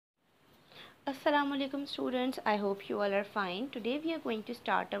Assalamu alaikum students, I hope you all are fine. Today we are going to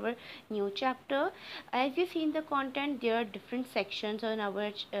start our new chapter. As you see in the content, there are different sections on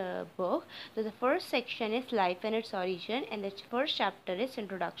our book. So the first section is life and its origin, and the first chapter is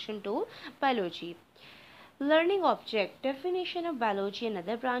introduction to biology. Learning object, definition of biology and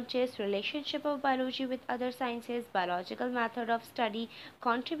other branches, relationship of biology with other sciences, biological method of study,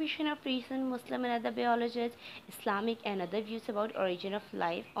 contribution of recent Muslim and other biologists, Islamic and other views about origin of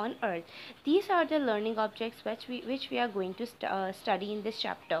life on earth. These are the learning objects which we are going to study in this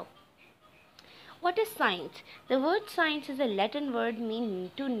chapter. What is science? The word science is a Latin word meaning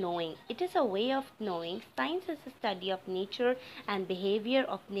to knowing. It is a way of knowing. Science is the study of nature and behavior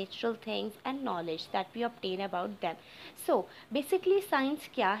of natural things and knowledge that we obtain about them. So basically science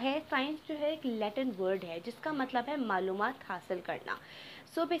क्या है? Science जो है एक Latin word है जिसका मतलब है मालूमात हासिल करना.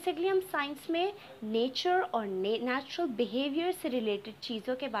 सो बेसिकली हम साइंस में नेचर और नेचुरल बिहेवियर से रिलेटेड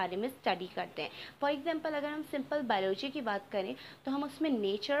चीज़ों के बारे में स्टडी करते हैं. फॉर एग्जांपल अगर हम सिंपल बायोलॉजी की बात करें तो हम उसमें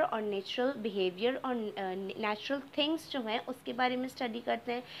नेचर और नेचुरल बिहेवियर और नेचुरल थिंग्स जो हैं उसके बारे में स्टडी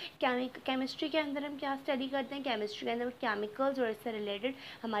करते हैं. केमिस्ट्री के अंदर हम क्या स्टडी करते हैं? केमिस्ट्री के अंदर केमिकल्स और इससे रिलेटेड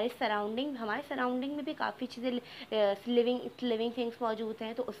हमारे सराउंडिंग में भी काफ़ी चीज़ें लिविंग थिंग्स मौजूद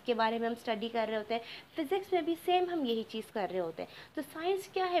हैं, तो उसके बारे में हम स्टडी कर रहे होते हैं. फिज़िक्स में भी सेम हम यही चीज़ कर रहे होते हैं. तो साइंस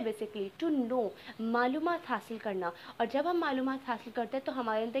क्या है? बेसिकली टू नो, मालूमात हासिल करना. और जब हम मालूमात हासिल करते हैं तो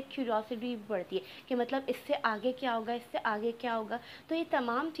हमारे अंदर क्यूरियोसिटी भी बढ़ती है कि मतलब इससे आगे क्या होगा, इससे आगे क्या होगा. तो ये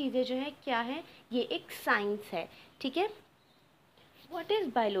तमाम चीज़ें जो हैं क्या है, ये एक साइंस है. ठीक है. What is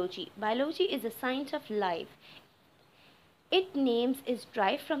biology? Biology is a science of life. Its name is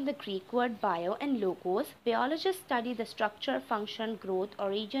derived from the Greek word bio and logos. Biologists study the structure, function, growth,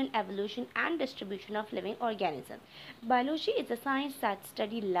 origin, evolution, and distribution of living organisms. Biology is a science that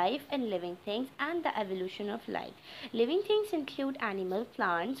studies life and living things and the evolution of life. Living things include animals,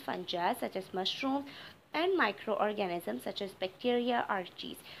 plants, fungi such as mushrooms, and microorganisms such as bacteria,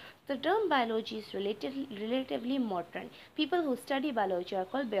 archaea. The term biology is relatively modern. People who study biology are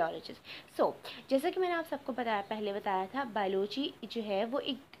called biologists. So, जैसा कि मैंने आप सबको पहले बताया था, biology जो है वो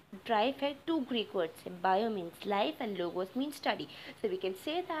एक ड्राइव है टू ग्रीक वर्ड्स से. Bio means life and logos means study. So we can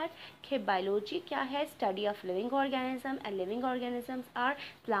say that कि बायोलॉजी क्या है? Study of living organism, and living organisms are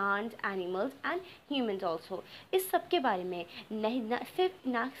plants, animals and humans also. इस सब के बारे में न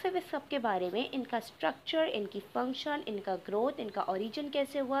सिर्फ इस सब के बारे में, इनका स्ट्रक्चर, इनकी फंक्शन, इनका ग्रोथ, इनका ओरिजिन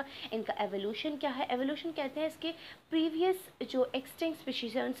कैसे हुआ, इनका एवोल्यूशन क्या है. एवोल्यूशन कहते हैं इसके प्रीवियस जो एक्सटिंक्ट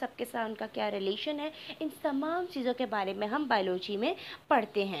स्पीशीज़ है उन सब के साथ उनका क्या रिलेशन है. इन तमाम चीज़ों के बारे में हम बायोलॉजी में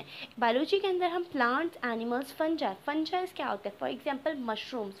पढ़ते हैं. बायोलॉजी के अंदर हम प्लांट्स, एनिमल्स, फंजाइज क्या होता है? For example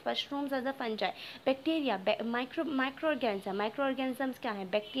mushrooms as a fungi. Bacteria, micro organisms क्या हैं?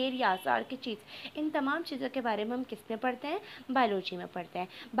 बैक्टीरिया, आर्किचीज. इन तमाम चीज़ों के बारे में हम किस में पढ़ते हैं? बायोलॉजी में पढ़ते हैं.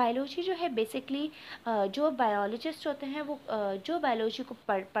 बायोलॉजी जो है बेसिकली जो बायोलॉजिस्ट होते हैं वो जो बायोलॉजी को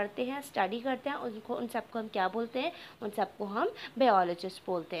पढ़ते हैं, स्टडी करते हैं, उन सबको हम क्या बोलते हैं? उन सबको हम बायोलॉजिस्ट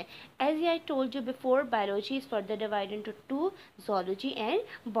बोलते हैं. As I told you before, biology is further divided into two, zoology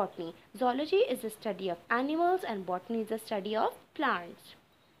and botany. Zoology is the study of animals and botany is the study of plants.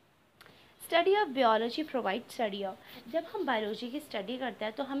 Study of biology provide study of. जब हम biology की study करते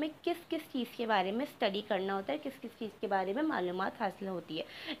हैं तो हमें किस किस चीज़ के बारे में स्टडी करना होता है, किस किस चीज़ के बारे में मालूमात हासिल होती है.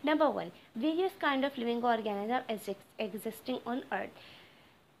 Number 1, various kind of living organism existing on earth.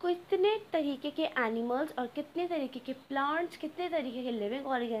 कितने तरीके के एनिमल्स और कितने तरीके के प्लांट्स, कितने तरीके के लिविंग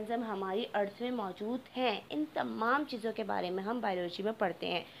ऑर्गेनिज्म हमारी अर्थ में मौजूद हैं, इन तमाम चीज़ों के बारे में हम बायोलॉजी में पढ़ते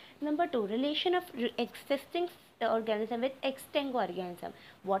हैं. Number 2, relation of existing organism with extinct organism.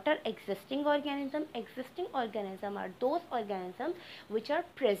 What are existing organism? Existing organism are those organisms which are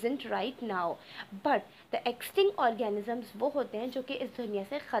present right now. But the extinct organisms वो होते हैं जो कि इस दुनिया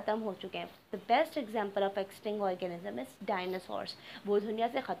से ख़त्म हो चुके हैं. The best example of extinct organism is dinosaurs. वो दुनिया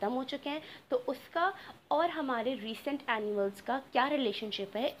से ख़त्म हो चुके हैं. तो उसका और हमारे recent animals का क्या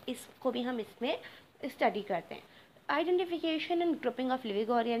relationship है, इसको भी हम इसमें स्टडी करते हैं. Identification and grouping of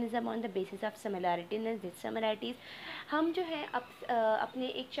living organism on the basis of similarity and dissimilarities. हम जो है अपने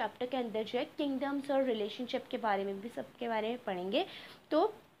एक चैप्टर के अंदर जो है किंगडम्स और रिलेशनशिप के बारे में भी सबके बारे में पढ़ेंगे.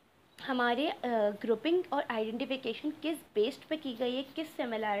 तो हमारे ग्रुपिंग और आइडेंटिफिकेशन किस बेस्ड पे की गई है, किस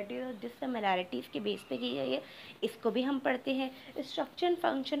सिमिलैरिटीज और डिससिमिलैरिटीज़ के बेस पे की गई है, इसको भी हम पढ़ते हैं. Structure and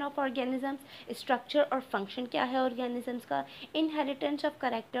function of organisms. Structure और फंक्शन क्या है ऑर्गेनिजम्स का. Inheritance of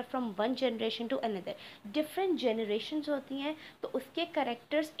character from one generation to another. Different generations होती हैं तो उसके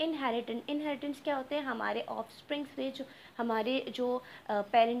करेक्टर्स इनहेरिटेंस क्या होते हैं? हमारे ऑफस्प्रिंग से जो हमारे जो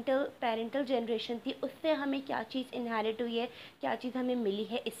पेरेंटल जनरेशन थी उससे हमें क्या चीज़ इनहेरिट हुई है, क्या चीज़ हमें मिली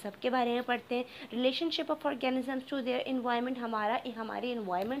है, इस सब के बारे में पढ़ते हैं। Relationship of organisms to their environment, हमारे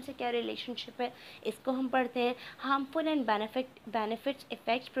इन्वायरमेंट से क्या रिलेशनशिप है, इसको हम पढ़ते हैं। Harmful and benefits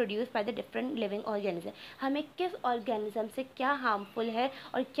effects produce by the different living organism, हमें किस ऑर्गेनिज्म से क्या हार्मफुल है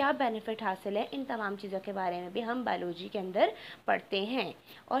और क्या बेनिफिट हासिल है, इन तमाम चीज़ों के बारे में भी हम बायोलॉजी के अंदर पढ़ते हैं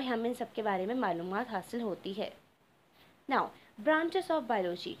और हमें इन सब के बारे में मालूमात हासिल होती है। Now, branches of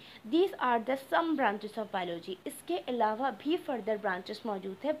biology. These are the some branches of biology. इसके अलावा भी further branches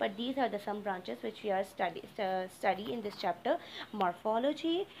मौजूद है, but these are the some branches which we are study in this chapter.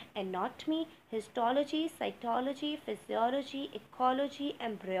 Morphology, anatomy, histology, cytology, physiology, ecology,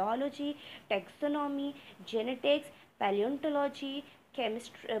 embryology, taxonomy, genetics, paleontology,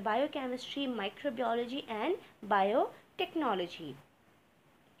 chemistry, biochemistry, microbiology, and biotechnology.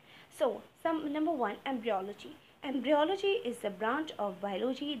 So, number one, embryology. Embryology is the branch of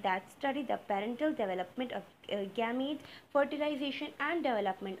biology that study the parental development of gametes, fertilization and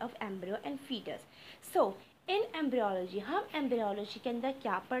development of embryo and fetus. So, in embryology, हम embryology के अंदर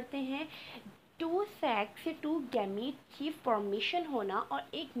क्या पढ़ते हैं? To sac से to gamete की formation होना और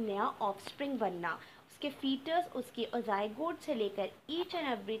एक नया ऑफस्प्रिंग बनना, उसके फीटस, उसके ज़ाइगोट से लेकर each and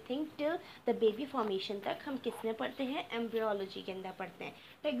everything till the baby formation तक हम किस में पढ़ते हैं? एम्ब्रियोलॉजी के अंदर पढ़ते हैं।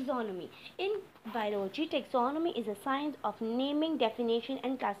 Taxonomy, in biology taxonomy is a science of naming, definition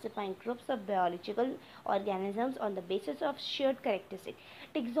and classifying groups of biological organisms on the basis of shared characteristic.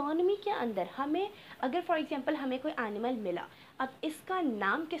 Taxonomy के अंदर हमें अगर फॉर एग्जांपल हमें कोई एनिमल मिला, अब इसका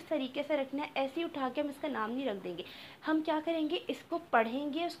नाम किस तरीके से रखना है, ऐसे ही उठा के हम इसका नाम नहीं रख देंगे। हम क्या करेंगे, इसको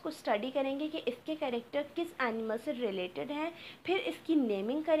पढ़ेंगे, उसको स्टडी करेंगे कि इसके कैरेक्टर किस एनिमल से रिलेटेड हैं, फिर इसकी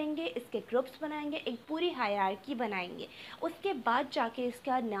नेमिंग करेंगे, इसके ग्रुप्स बनाएंगे, एक पूरी हायरार्की बनाएंगे, उसके बाद जाके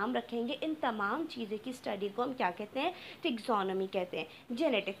इसका नाम रखेंगे। इन तमाम चीज़ों की स्टडी को हम क्या कहते हैं? टेक्सोनोमी कहते हैं।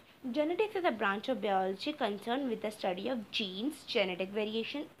 Genetics, genetics is a branch of biology concern with the study of jeans, genetic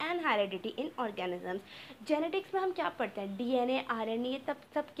variation and heredity in organisms. Genetics में हम क्या पढ़ते हैं? डीएनए, आरएनए, ये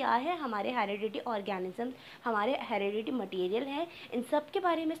सब क्या है? हमारे हेरिडिटी ऑर्गेनिज्म, हमारे हेरिडिटी मटेरियल है। इन सब के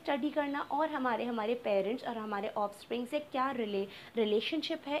बारे में स्टडी करना और हमारे पेरेंट्स और हमारे ऑफस्प्रिंग से क्या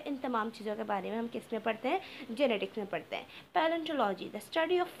रिलेशनशिप है, इन तमाम चीज़ों के बारे में हम किस में पढ़ते हैं? जेनेटिक्स में पढ़ते हैं। Palaeontology, the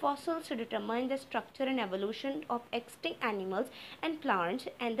study of fossils to determine the structure and evolution of extinct animals and plants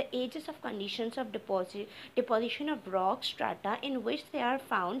and the ages of conditions of deposition of rock strata in which they are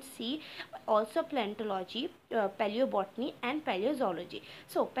found. See also paleontology, paleobotany and paleozoology.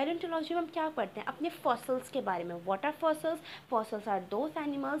 So paleontology में हम क्या पढ़ते हैं? अपने fossils के बारे में। What are fossils? Fossils are those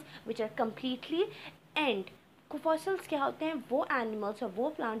animals which are completely end. Fossils क्या होते हैं? वो एनिमल्स और वो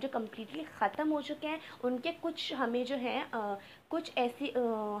प्लांट जो कम्प्लीटली ख़त्म हो चुके हैं, उनके कुछ हमें जो है कुछ ऐसी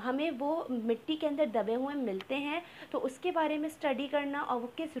हमें वो मिट्टी के अंदर दबे हुए मिलते हैं, तो उसके बारे में स्टडी करना और वो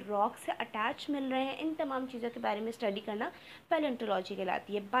किस रॉक से अटैच मिल रहे हैं, इन तमाम चीज़ों के बारे में स्टडी करना पैलेंटोलॉजी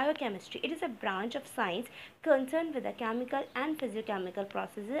कहलाती है। Biochemistry, it is a branch of science concern with the chemical and physiochemical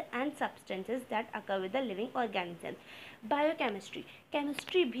processes and substances that occur with the living organism. Biochemistry,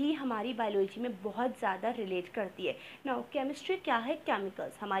 chemistry भी हमारी बायोलॉजी में बहुत ज़्यादा रिलेट करती है। नाउ केमिस्ट्री क्या है?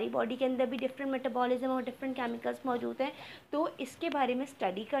 केमिकल्स, हमारी बॉडी के अंदर भी डिफरेंट मेटाबॉलिज्म और डिफरेंट केमिकल्स मौजूद हैं, तो इसके बारे में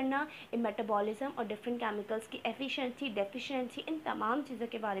स्टडी करना, इन मेटाबॉलिज्म और डिफरेंट केमिकल्स की एफिशिएंसी, डेफिशिएंसी, इन तमाम चीज़ों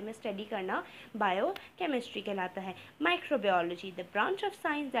के बारे में स्टडी करना बायोकेमिस्ट्री कहलाता है। Microbiology, the branch of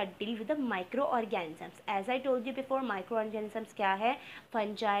science that deal with the micro organisms. As I told you before, micro organisms क्या है?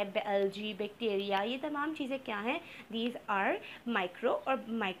 फंजाई, एल्गी, बैक्टीरिया, ये तमाम चीज़ें क्या हैं? दीज आर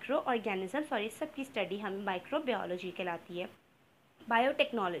माइक्रो ऑर्गेनिजम्स, और इस सब की स्टडी हमें माइक्रोबायोलॉजी कहलाती है।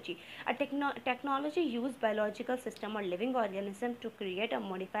 Biotechnology, a technology use biological system or living organism to create or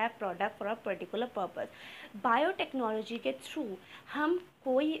modify a product for a particular purpose. Biotechnology के थ्रू हम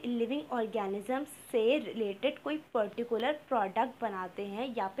कोई लिविंग ऑर्गेनिज्म से रिलेटेड कोई पर्टिकुलर प्रोडक्ट बनाते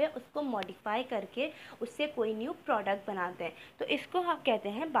हैं या फिर उसको मॉडिफाई करके उससे कोई न्यू प्रोडक्ट बनाते हैं, तो इसको हम कहते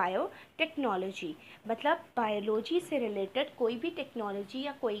हैं बायोटेक्नोलॉजी। मतलब बायोलॉजी से रिलेटेड कोई भी टेक्नोलॉजी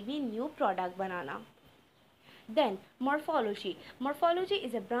या कोई भी new product banana. Then morphology. Morphology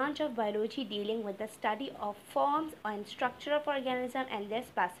is a branch of biology dealing with the study of forms and structure of organism and their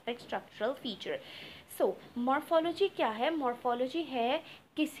specific structural feature. So morphology क्या है? morphology है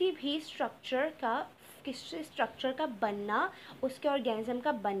किसी भी स्ट्रक्चर का बनना, उसके ऑर्गेनिज्म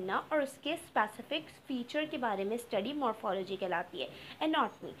का बनना और उसके स्पेसिफिक फीचर के बारे में स्टडी मॉर्फोलॉजी कहलाती है।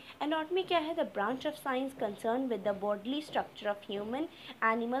 एनाटॉमी, एनाटॉमी क्या है? The branch of science concern with the bodily structure of human,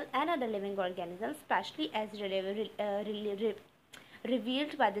 animal and other living organism, specially as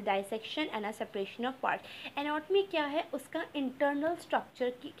revealed by the dissection and a separation of part. Anatomy क्या है? उसका internal structure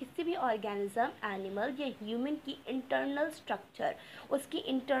की किसी भी organism, animal या human की internal structure, उसकी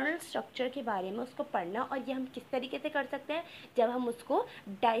internal structure के बारे में उसको पढ़ना। और ये हम किस तरीके से कर सकते हैं? जब हम उसको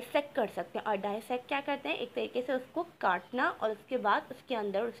डाइसेक्ट कर सकते हैं। और डाइसेक्ट क्या करते हैं? एक तरीके से उसको काटना और उसके बाद उसके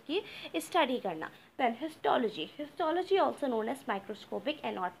अंदर उसकी स्टडी करना। Then histology. Histology, also known as microscopic,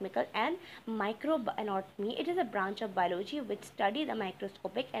 anatomical and microanatomy. It is a branch of biology which study the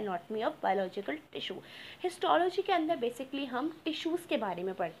microscopic anatomy of biological tissue. Histology के अंदर basically हम tissues के बारे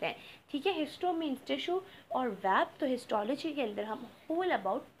में पढ़ते हैं, ठीक है। हिस्टो मीन्स टिश्यू और वैब, तो हिस्टोलॉजी के अंदर हम होल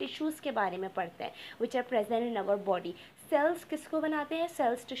अबाउट टिश्यूज़ के बारे में पढ़ते हैं, which are present in our body. Sales किसको बनाते हैं?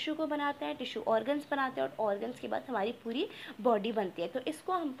 सेल्स टिश्यू को बनाते हैं, टिश्यू ऑर्गन्स बनाते हैं, और ऑर्गन्स के बाद हमारी पूरी बॉडी बनती है। तो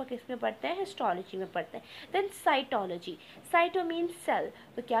इसको हम किस में पढ़ते हैं? हिस्टोलॉजी में पढ़ते हैं। Then cytology. Cyto means cell,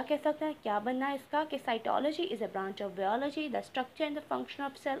 तो क्या कह सकते हैं, क्या बनना है इसका कि cytology is a branch of biology, the structure and the function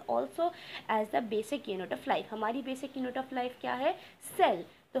of cell also as the basic unit of life. हमारी बेसिक यूनिट ऑफ लाइफ क्या है? सेल।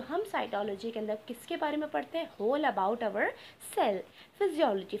 तो हम साइटोलॉजी के अंदर किसके बारे में पढ़ते हैं? Whole about our cell.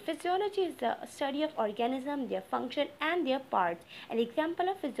 Physiology. Physiology is the study of organism, their function and there parts. An example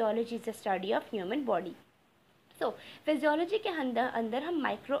of physiology is the study of human body. So physiology के अंदर हम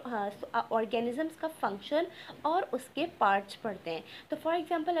माइक्रो ऑर्गेनिजम्स का फंक्शन और उसके parts पढ़ते हैं। तो for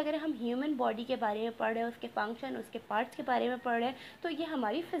example अगर हम ह्यूमन बॉडी के बारे में पढ़ रहे हैं, उसके फंक्शन, उसके पार्ट्स के बारे में पढ़ रहे हैं, तो ये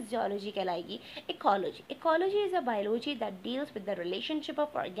हमारी फिजियोलॉजी कहलाएगी। Ecology. Ecology is a biology that deals with the relationship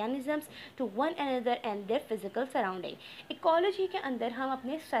of organisms to one another and their physical surrounding. Ecology के अंदर हम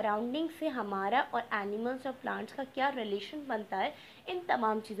अपने सराउंडिंग से हमारा और एनिमल्स और प्लांट्स का क्या रिलेशन बनता है, इन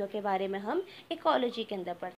तमाम चीज़ों के बारे में हम इकोलॉजी के अंदर पढ़ते हैं।